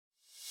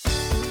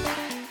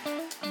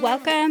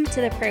Welcome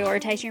to the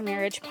Prioritize Your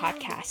Marriage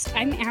podcast.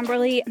 I'm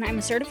Amberly, and I'm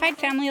a certified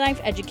family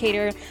life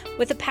educator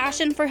with a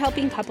passion for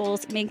helping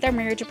couples make their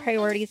marriage a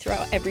priority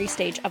throughout every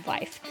stage of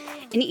life.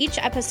 In each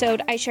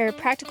episode, I share a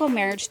practical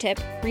marriage tip,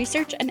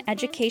 research and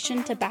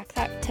education to back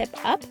that tip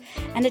up,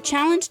 and a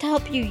challenge to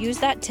help you use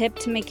that tip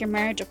to make your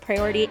marriage a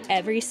priority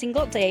every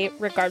single day,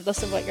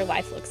 regardless of what your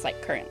life looks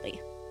like currently.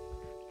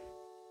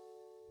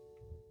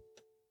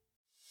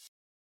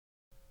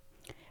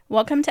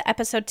 Welcome to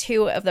episode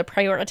 2 of the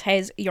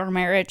Prioritize Your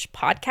Marriage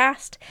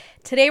podcast.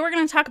 Today we're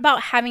going to talk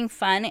about having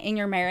fun in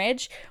your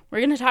marriage.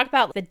 We're going to talk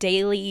about the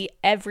daily,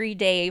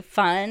 everyday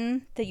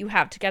fun that you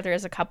have together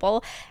as a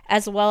couple,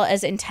 as well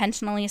as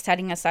intentionally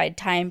setting aside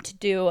time to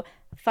do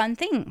fun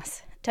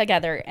things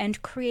together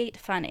and create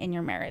fun in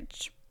your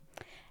marriage.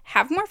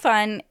 Have more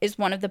fun is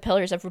one of the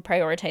pillars of a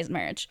prioritized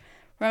marriage.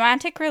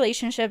 Romantic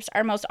relationships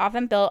are most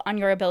often built on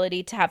your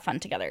ability to have fun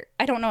together.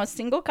 I don't know a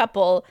single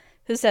couple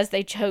who says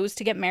they chose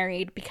to get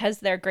married because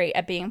they're great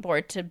at being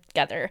bored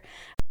together.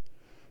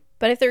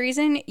 But if the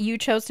reason you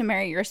chose to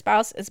marry your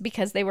spouse is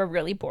because they were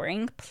really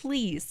boring,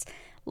 please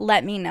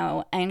let me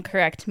know and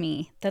correct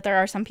me that there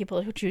are some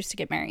people who choose to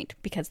get married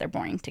because they're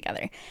boring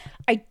together.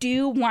 I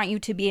do want you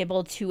to be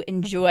able to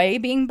enjoy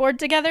being bored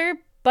together,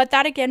 but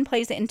that again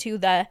plays into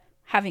the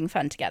having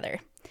fun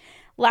together.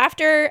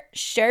 Laughter,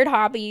 shared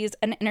hobbies,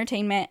 and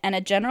entertainment, and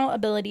a general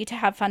ability to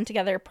have fun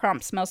together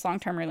prompts most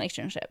long-term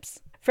relationships.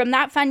 From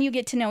that fun, you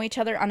get to know each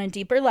other on a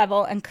deeper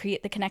level and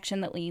create the connection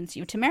that leads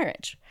you to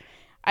marriage.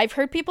 I've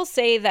heard people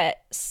say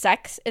that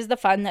sex is the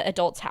fun that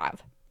adults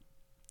have.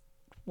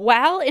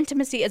 While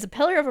intimacy is a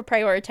pillar of a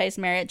prioritized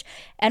marriage,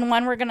 and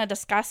one we're going to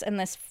discuss in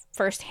this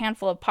first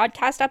handful of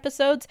podcast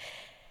episodes,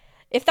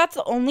 if that's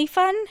the only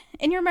fun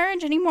in your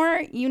marriage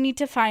anymore, you need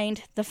to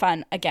find the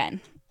fun again.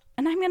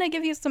 And I'm going to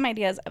give you some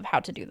ideas of how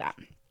to do that.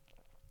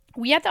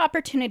 We had the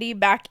opportunity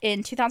back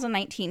in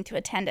 2019 to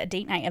attend a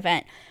date night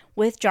event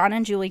with John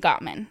and Julie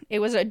Gottman. It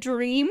was a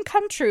dream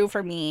come true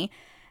for me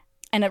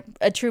and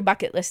a true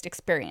bucket list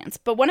experience.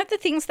 But one of the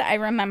things that I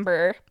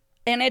remember,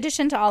 in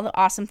addition to all the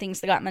awesome things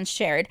the Gottmans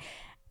shared,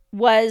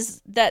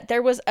 was that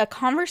there was a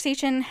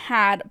conversation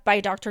had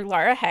by Dr.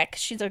 Laura Heck.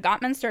 She's a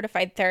Gottman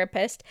certified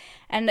therapist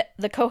and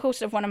the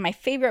co-host of one of my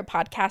favorite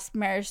podcasts,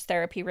 Marriage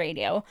Therapy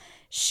Radio.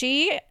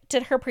 She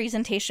did her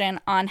presentation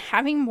on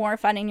having more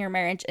fun in your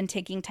marriage and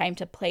taking time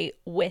to play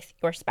with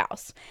your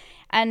spouse.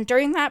 And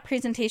during that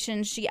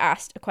presentation, she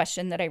asked a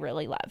question that I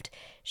really loved.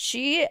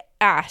 She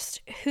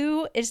asked,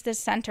 who is the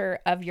center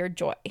of your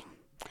joy?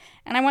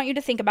 And I want you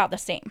to think about the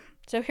same.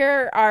 So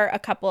here are a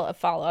couple of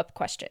follow-up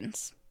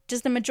questions.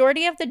 Does the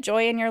majority of the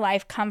joy in your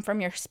life come from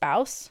your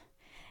spouse?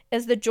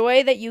 Is the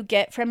joy that you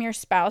get from your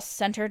spouse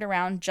centered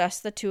around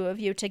just the two of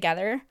you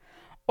together?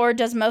 Or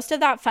does most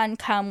of that fun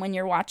come when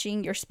you're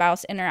watching your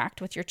spouse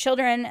interact with your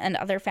children and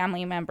other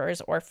family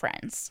members or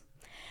friends?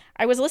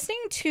 I was listening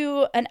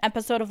to an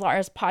episode of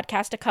Laura's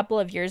podcast a couple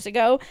of years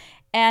ago,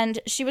 and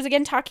she was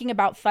again talking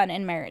about fun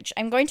in marriage.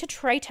 I'm going to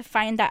try to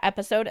find that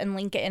episode and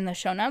link it in the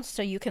show notes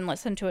so you can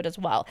listen to it as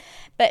well.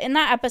 But in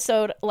that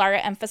episode, Laura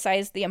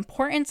emphasized the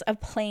importance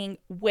of playing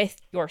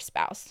with your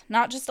spouse,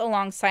 not just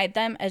alongside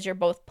them as you're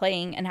both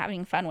playing and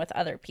having fun with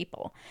other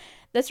people.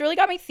 This really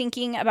got me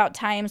thinking about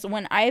times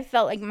when I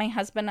felt like my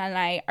husband and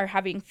I are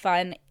having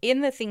fun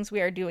in the things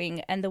we are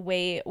doing and the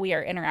way we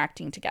are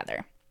interacting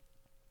together.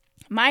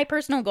 My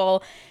personal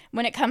goal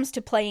when it comes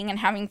to playing and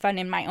having fun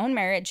in my own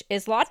marriage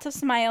is lots of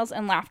smiles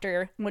and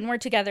laughter when we're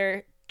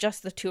together,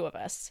 just the two of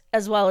us,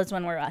 as well as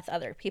when we're with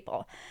other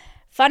people.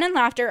 Fun and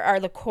laughter are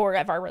the core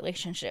of our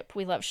relationship.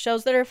 We love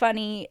shows that are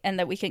funny and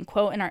that we can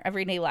quote in our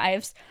everyday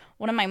lives.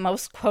 One of my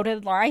most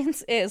quoted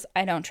lines is,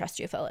 "I don't trust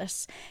you,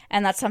 Phyllis."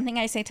 And that's something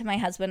I say to my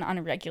husband on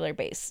a regular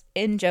basis,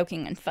 in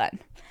joking and fun.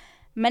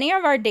 Many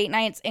of our date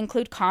nights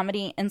include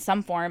comedy in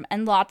some form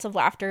and lots of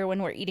laughter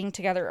when we're eating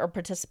together or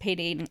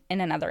participating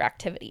in another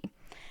activity.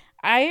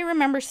 I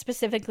remember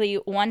specifically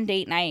one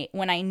date night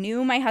when I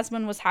knew my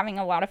husband was having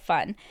a lot of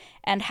fun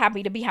and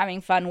happy to be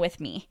having fun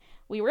with me.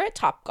 We were at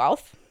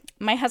Topgolf.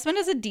 My husband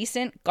is a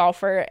decent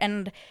golfer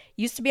and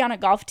used to be on a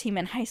golf team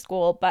in high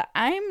school, but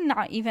I'm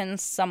not even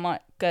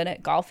somewhat good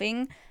at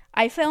golfing.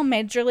 I fail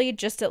majorly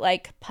just at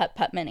like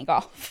putt-putt mini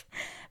golf.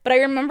 But I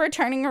remember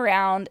turning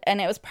around, and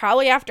it was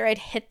probably after I'd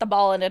hit the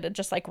ball and it had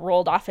just like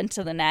rolled off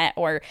into the net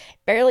or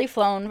barely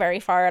flown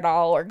very far at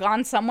all or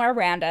gone somewhere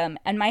random.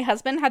 And my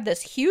husband had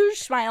this huge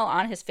smile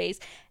on his face,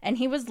 and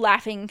he was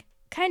laughing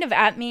kind of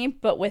at me,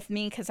 but with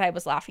me because I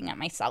was laughing at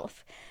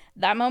myself.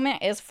 That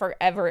moment is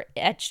forever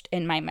etched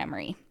in my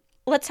memory.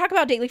 Let's talk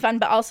about daily fun,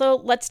 but also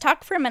let's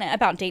talk for a minute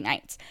about date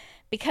nights,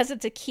 because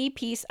it's a key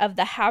piece of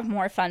the have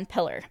more fun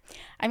pillar.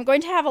 I'm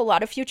going to have a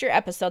lot of future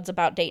episodes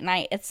about date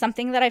night. It's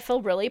something that I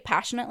feel really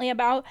passionately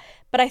about,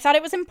 but I thought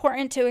it was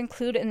important to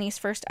include in these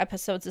first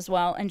episodes as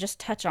well and just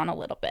touch on a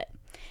little bit.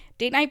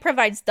 Date night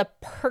provides the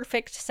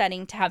perfect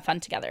setting to have fun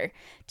together,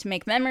 to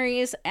make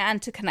memories, and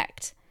to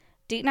connect.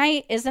 Date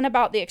night isn't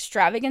about the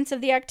extravagance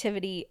of the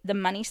activity, the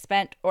money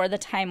spent, or the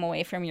time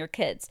away from your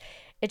kids.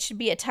 It should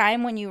be a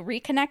time when you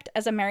reconnect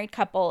as a married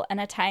couple and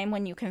a time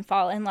when you can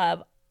fall in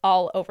love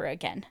all over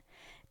again.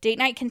 Date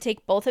night can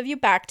take both of you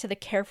back to the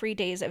carefree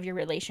days of your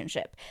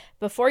relationship.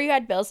 Before you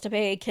had bills to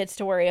pay, kids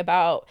to worry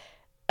about,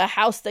 a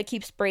house that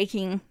keeps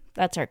breaking,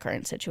 that's our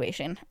current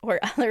situation, or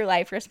other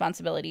life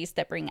responsibilities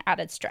that bring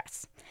added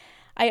stress.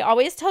 I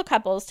always tell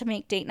couples to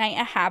make date night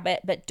a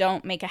habit, but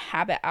don't make a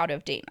habit out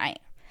of date night.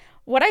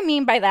 What I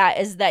mean by that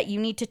is that you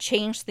need to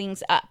change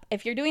things up.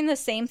 If you're doing the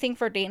same thing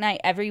for date night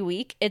every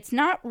week, it's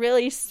not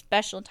really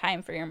special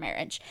time for your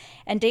marriage.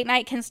 And date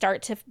night can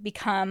start to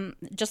become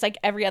just like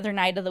every other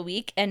night of the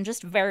week and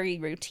just very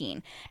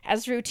routine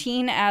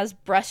as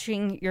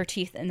brushing your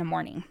teeth in the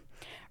morning.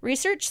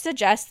 Research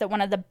suggests that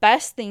one of the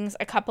best things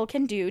a couple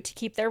can do to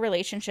keep their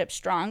relationship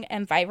strong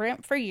and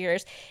vibrant for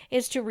years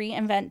is to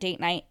reinvent date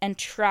night and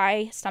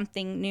try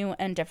something new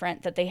and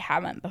different that they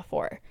haven't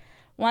before.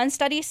 One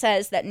study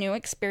says that new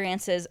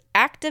experiences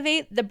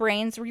activate the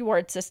brain's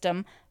reward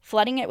system,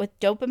 flooding it with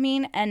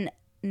dopamine and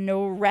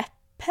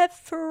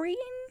norepinephrine.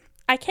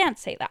 I can't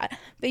say that,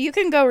 but you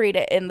can go read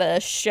it in the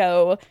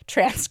show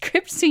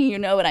transcript so you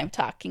know what I'm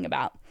talking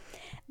about.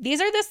 These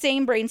are the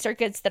same brain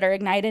circuits that are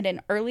ignited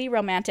in early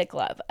romantic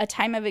love, a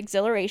time of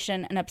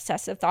exhilaration and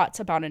obsessive thoughts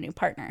about a new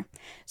partner.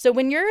 So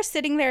when you're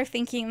sitting there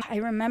thinking, I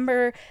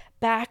remember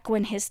back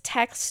when his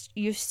text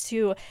used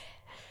to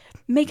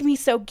make me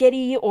so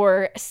giddy,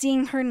 or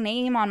seeing her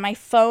name on my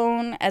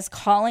phone as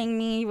calling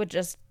me would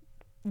just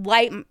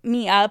light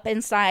me up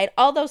inside,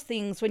 all those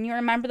things, when you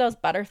remember those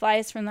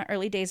butterflies from the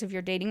early days of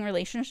your dating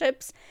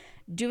relationships,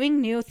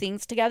 doing new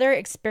things together,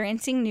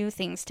 experiencing new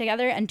things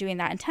together, and doing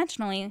that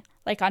intentionally,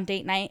 like on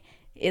date night,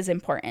 is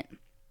important.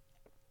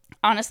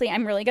 Honestly,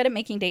 I'm really good at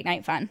making date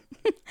night fun.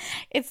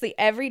 It's the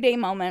everyday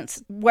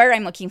moments where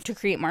I'm looking to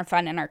create more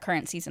fun in our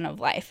current season of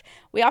life.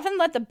 We often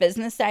let the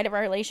business side of our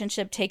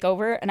relationship take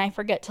over, and I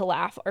forget to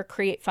laugh or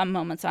create fun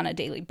moments on a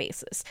daily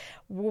basis.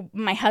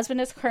 My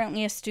husband is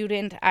currently a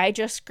student. I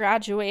just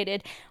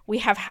graduated. We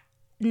have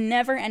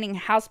never-ending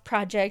house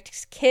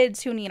projects,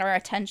 kids who need our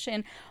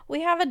attention.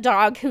 We have a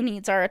dog who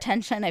needs our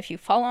attention. If you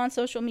follow on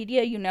social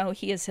media, you know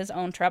he is his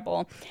own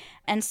trouble.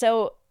 And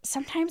so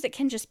sometimes it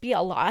can just be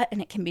a lot,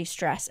 and it can be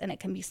stress, and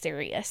it can be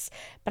serious.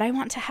 But I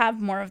want to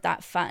have more of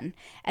that fun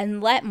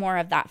and let more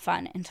of that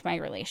fun into my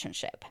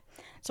relationship.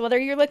 So whether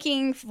you're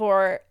looking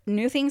for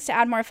new things to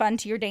add more fun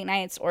to your date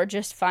nights or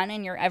just fun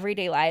in your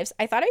everyday lives,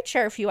 I thought I'd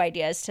share a few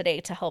ideas today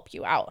to help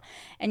you out.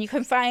 And you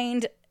can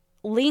find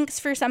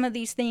links for some of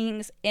these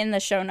things in the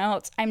show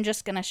notes. I'm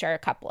just going to share a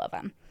couple of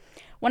them.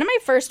 One of my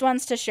first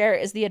ones to share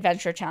is the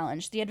Adventure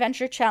Challenge. The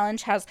Adventure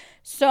Challenge has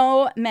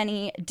so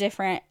many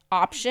different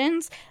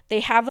options. They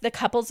have the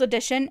Couples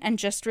Edition and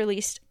just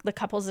released the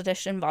Couples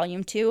Edition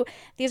Volume 2.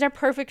 These are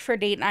perfect for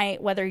date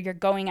night, whether you're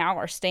going out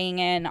or staying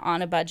in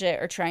on a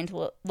budget or trying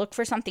to look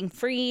for something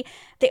free.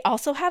 They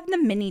also have the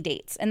mini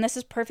dates, and this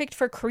is perfect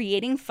for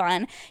creating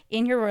fun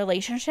in your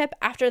relationship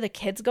after the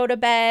kids go to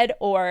bed,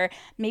 or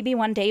maybe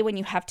one day when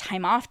you have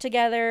time off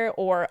together,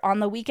 or on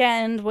the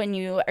weekend when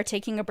you are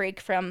taking a break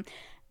from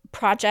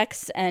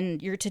projects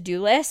and your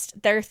to-do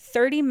list. They're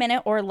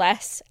 30-minute or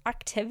less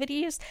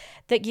activities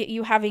that get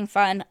you having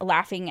fun,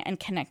 laughing, and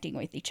connecting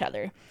with each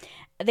other.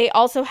 They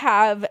also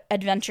have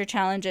adventure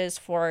challenges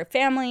for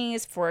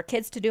families, for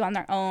kids to do on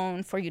their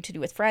own, for you to do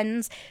with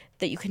friends,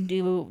 that you can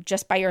do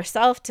just by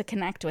yourself to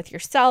connect with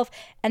yourself.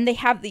 And they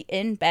have the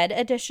in-bed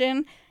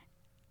edition,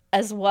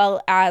 as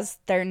well as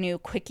their new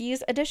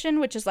Quickies edition,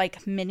 which is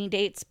like mini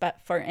dates,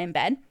 but for in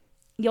bed.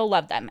 You'll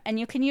love them. And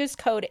you can use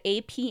code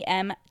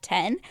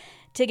APM10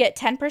 to get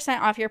 10%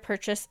 off your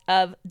purchase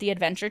of the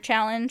Adventure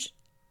Challenge,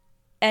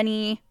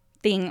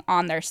 anything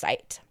on their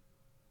site.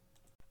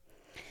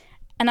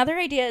 Another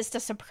idea is to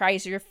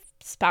surprise your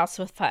spouse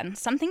with fun.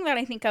 Something that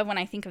I think of when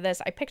I think of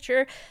this, I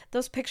picture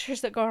those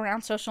pictures that go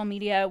around social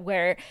media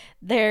where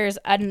there's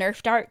a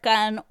Nerf dart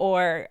gun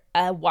or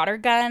a water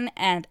gun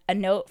and a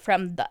note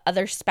from the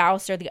other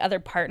spouse or the other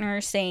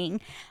partner saying,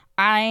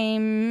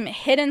 I'm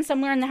hidden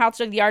somewhere in the house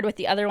or the yard with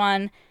the other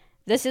one.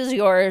 This is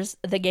yours.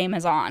 The game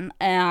is on.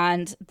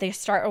 And they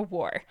start a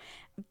war.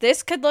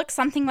 This could look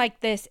something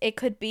like this. It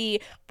could be,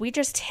 we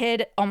just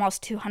hid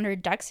almost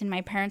 200 ducks in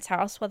my parents'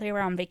 house while they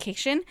were on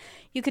vacation.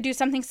 You could do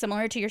something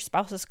similar to your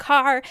spouse's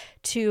car,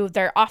 to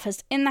their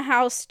office in the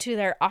house, to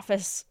their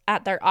office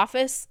at their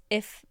office,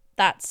 if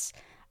that's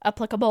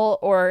applicable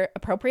or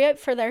appropriate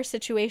for their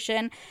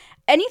situation.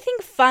 Anything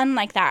fun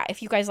like that.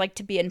 If you guys like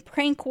to be in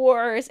prank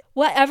wars,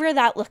 whatever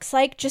that looks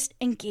like, just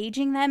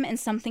engaging them in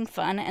something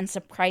fun and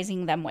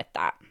surprising them with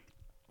that.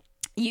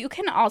 You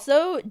can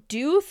also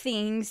do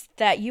things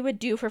that you would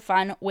do for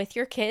fun with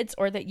your kids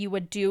or that you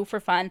would do for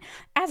fun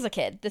as a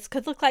kid. This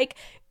could look like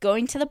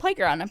going to the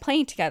playground and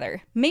playing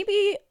together.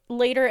 Maybe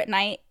later at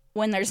night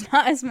when there's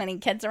not as many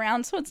kids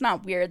around, so it's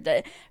not weird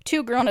that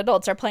two grown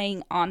adults are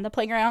playing on the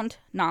playground,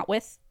 not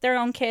with their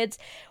own kids.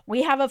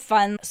 We have a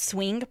fun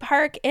swing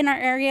park in our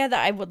area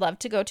that I would love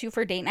to go to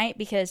for date night,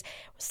 because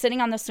sitting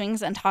on the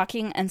swings and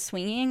talking and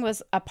swinging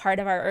was a part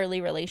of our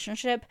early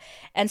relationship.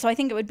 And so I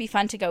think it would be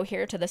fun to go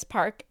here to this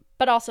park,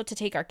 but also to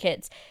take our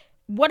kids.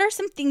 What are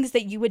some things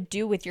that you would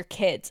do with your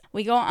kids?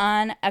 We go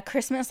on a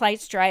Christmas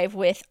lights drive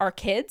with our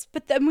kids,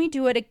 but then we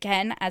do it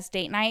again as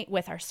date night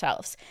with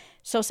ourselves.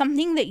 So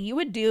something that you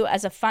would do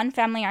as a fun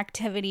family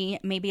activity,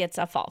 maybe it's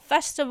a fall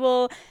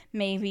festival,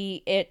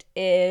 maybe it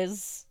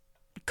is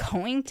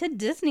going to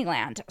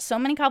Disneyland. So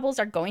many couples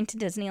are going to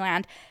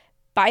Disneyland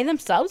by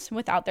themselves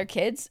without their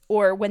kids,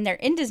 or when they're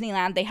in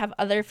Disneyland, they have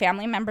other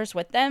family members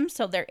with them,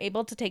 so they're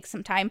able to take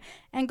some time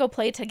and go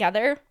play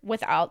together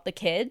without the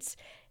kids.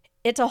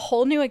 It's a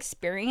whole new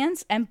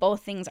experience, and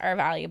both things are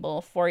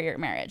valuable for your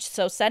marriage.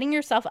 So setting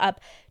yourself up,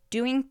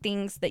 doing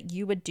things that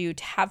you would do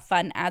to have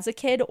fun as a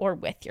kid or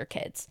with your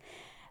kids.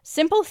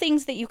 Simple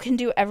things that you can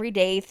do every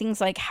day,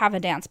 things like have a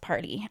dance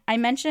party. I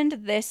mentioned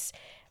this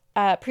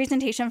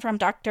presentation from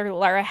Dr.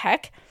 Lara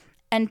Heck.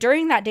 And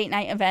during that date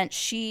night event,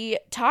 she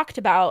talked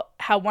about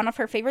how one of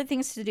her favorite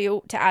things to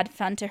do to add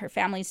fun to her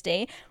family's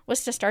day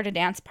was to start a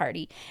dance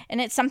party.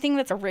 And it's something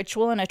that's a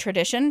ritual and a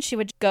tradition. She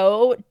would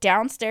go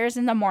downstairs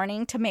in the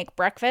morning to make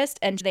breakfast,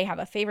 and they have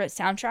a favorite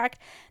soundtrack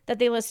that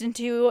they listen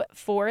to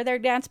for their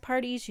dance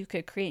parties. You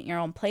could create your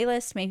own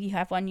playlist. Maybe you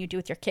have one you do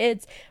with your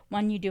kids,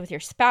 one you do with your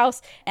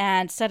spouse,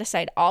 and set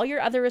aside all your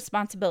other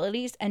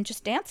responsibilities and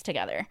just dance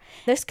together.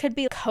 This could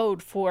be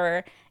code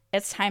for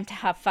it's time to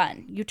have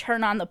fun. You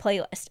turn on the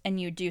playlist and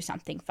you do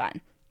something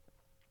fun.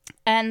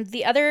 And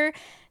the other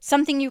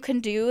something you can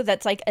do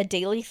that's like a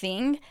daily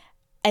thing,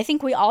 I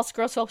think we all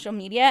scroll social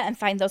media and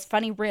find those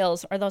funny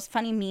reels or those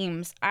funny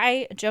memes.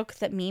 I joke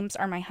that memes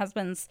are my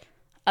husband's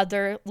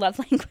other love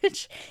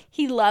language.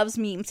 He loves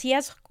memes. He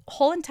has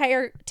whole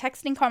entire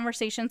texting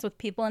conversations with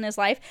people in his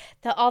life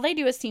that all they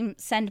do is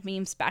send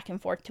memes back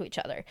and forth to each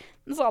other.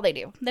 That's all they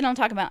do. They don't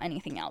talk about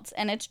anything else,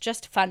 and it's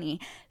just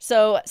funny.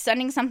 So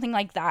sending something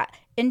like that,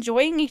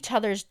 enjoying each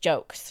other's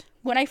jokes.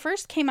 When I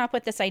first came up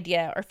with this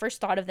idea or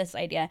first thought of this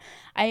idea,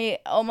 I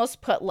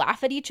almost put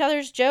laugh at each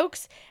other's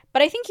jokes,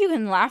 but I think you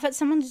can laugh at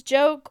someone's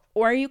joke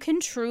or you can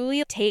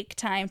truly take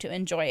time to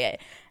enjoy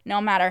it. No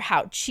matter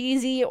how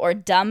cheesy or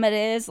dumb it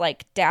is,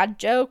 like dad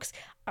jokes,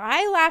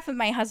 I laugh at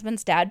my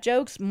husband's dad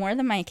jokes more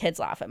than my kids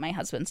laugh at my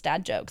husband's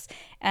dad jokes.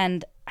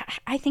 And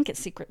I think it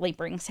secretly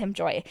brings him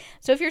joy.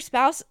 So if your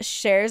spouse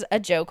shares a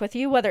joke with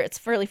you, whether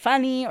it's really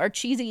funny or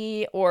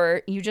cheesy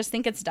or you just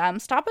think it's dumb,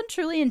 stop and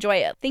truly enjoy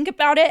it. Think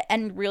about it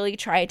and really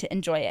try to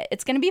enjoy it.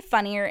 It's going to be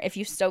funnier if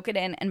you soak it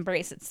in,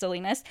 embrace its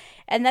silliness,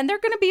 and then they're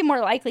going to be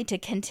more likely to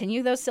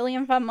continue those silly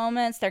and fun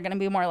moments. They're going to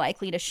be more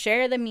likely to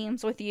share the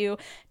memes with you,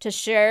 to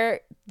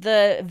share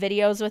the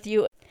videos with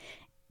you.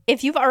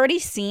 If you've already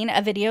seen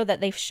a video that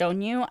they've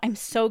shown you, I'm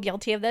so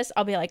guilty of this.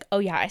 I'll be like, oh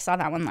yeah, I saw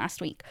that one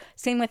last week.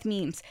 Same with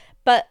memes.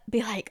 But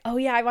be like, oh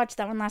yeah, I watched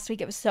that one last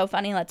week. It was so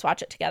funny. Let's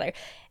watch it together.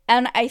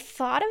 And I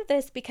thought of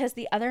this because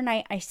the other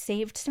night I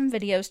saved some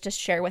videos to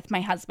share with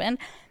my husband.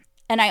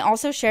 And I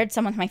also shared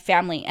some with my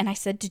family. And I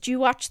said, did you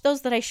watch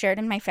those that I shared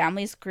in my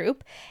family's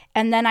group?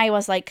 And then I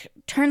was like,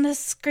 turn the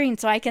screen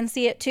so I can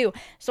see it too.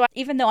 So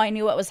even though I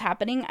knew what was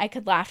happening, I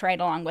could laugh right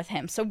along with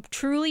him. So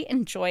truly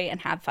enjoy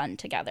and have fun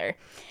together.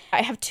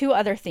 I have two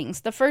other things.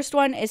 The first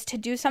one is to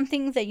do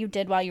something that you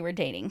did while you were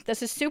dating.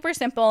 This is super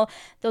simple.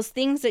 Those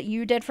things that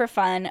you did for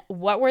fun,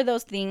 what were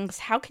those things?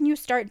 How can you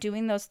start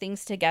doing those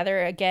things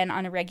together again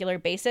on a regular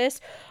basis?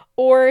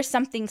 Or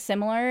something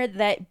similar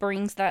that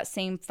brings that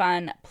same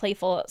fun,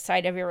 playful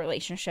side of your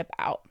relationship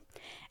out.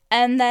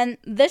 And then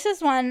this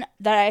is one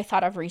that I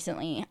thought of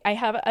recently. I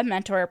have a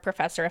mentor, a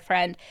professor, a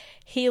friend.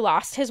 He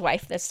lost his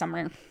wife this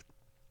summer.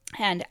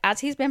 And as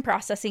he's been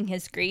processing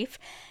his grief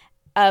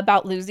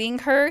about losing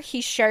her,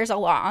 he shares a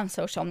lot on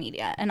social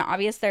media. And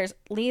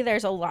obviously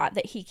there's a lot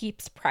that he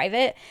keeps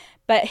private,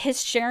 but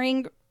his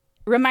sharing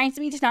reminds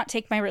me to not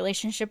take my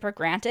relationship for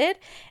granted.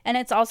 And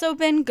it's also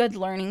been good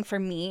learning for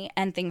me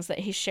and things that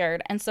he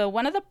shared. And so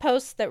one of the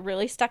posts that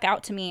really stuck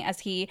out to me as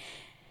he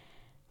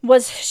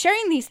was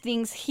sharing these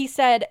things, he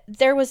said,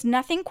 there was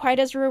nothing quite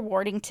as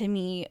rewarding to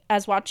me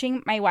as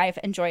watching my wife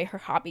enjoy her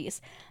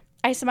hobbies.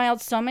 I smiled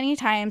so many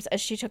times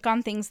as she took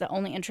on things that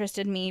only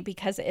interested me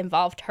because it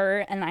involved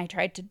her, and I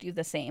tried to do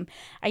the same.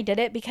 I did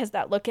it because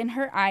that look in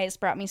her eyes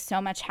brought me so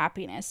much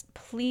happiness.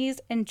 Please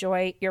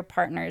enjoy your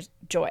partner's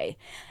joy.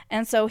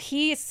 And so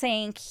he's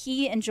saying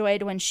he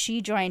enjoyed when she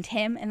joined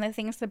him and the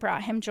things that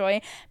brought him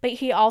joy, but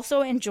he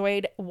also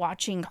enjoyed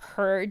watching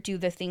her do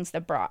the things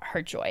that brought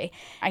her joy.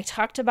 I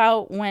talked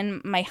about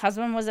when my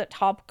husband was at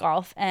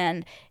Topgolf,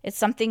 and it's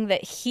something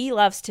that he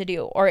loves to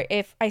do, or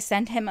if I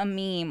send him a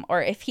meme,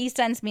 or if he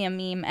sends me a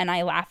meme and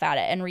I laugh at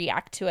it and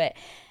react to it.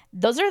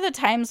 Those are the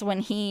times when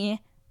he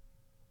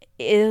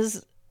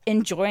is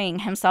enjoying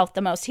himself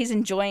the most. He's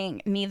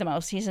enjoying me the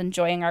most. He's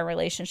enjoying our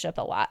relationship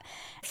a lot.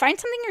 Find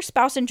something your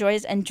spouse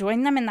enjoys and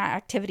join them in that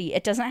activity.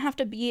 It doesn't have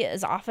to be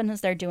as often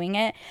as they're doing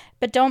it,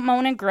 but don't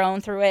moan and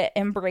groan through it.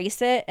 Embrace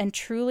it and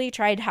truly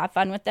try to have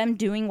fun with them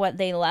doing what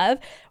they love,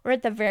 or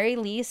at the very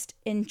least,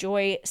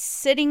 enjoy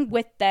sitting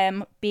with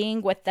them,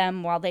 being with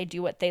them while they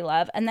do what they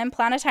love, and then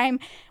plan a time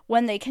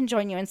when they can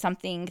join you in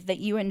something that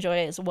you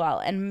enjoy as well,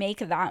 and make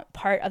that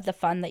part of the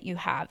fun that you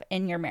have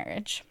in your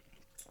marriage.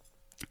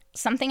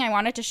 Something I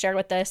wanted to share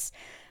with this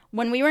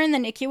When we were in the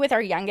NICU with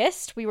our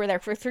youngest, we were there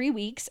for 3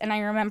 weeks, and I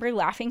remember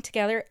laughing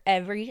together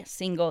every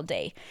single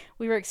day.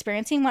 We were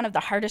experiencing one of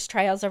the hardest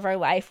trials of our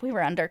life. We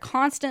were under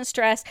constant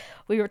stress.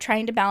 We were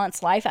trying to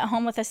balance life at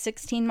home with a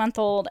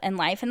 16-month-old and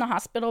life in the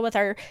hospital with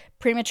our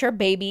premature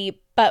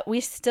baby, but we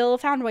still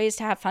found ways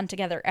to have fun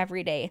together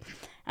every day.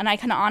 And I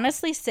can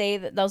honestly say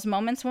that those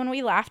moments when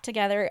we laughed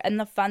together and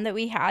the fun that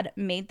we had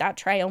made that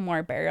trial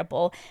more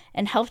bearable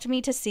and helped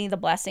me to see the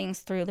blessings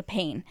through the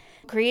pain.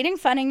 Creating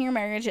fun in your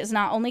marriage is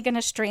not only going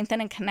to strengthen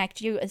and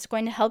connect you, it's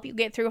going to help you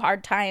get through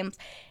hard times.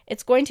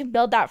 It's going to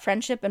build that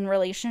friendship and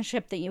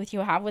relationship that you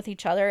have with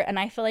each other. And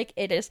I feel like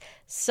it is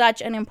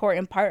such an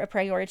important part of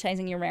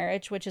prioritizing your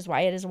marriage, which is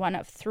why it is one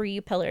of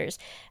 3 pillars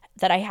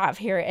that I have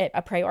here at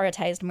A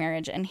Prioritized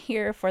Marriage and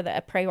here for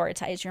the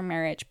Prioritize Your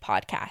Marriage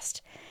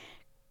podcast.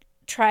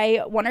 Try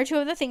 1 or 2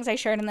 of the things I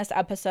shared in this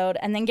episode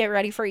and then get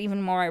ready for even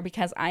more,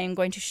 because I am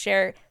going to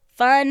share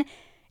fun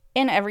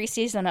in every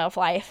season of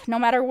life. No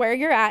matter where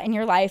you're at in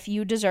your life,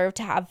 you deserve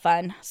to have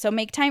fun. So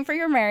make time for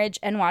your marriage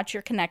and watch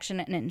your connection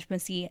and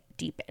intimacy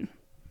deepen.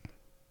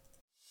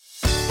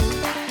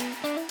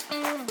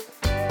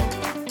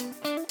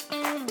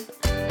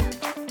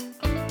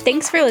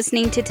 Thanks for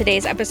listening to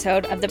today's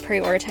episode of the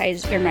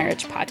Prioritize Your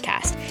Marriage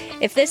podcast.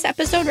 If this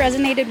episode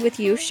resonated with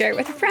you, share it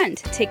with a friend.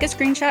 Take a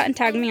screenshot and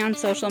tag me on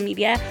social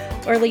media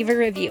or leave a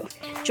review.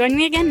 Join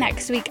me again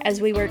next week as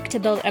we work to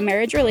build a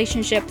marriage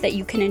relationship that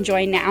you can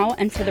enjoy now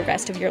and for the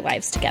rest of your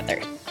lives together.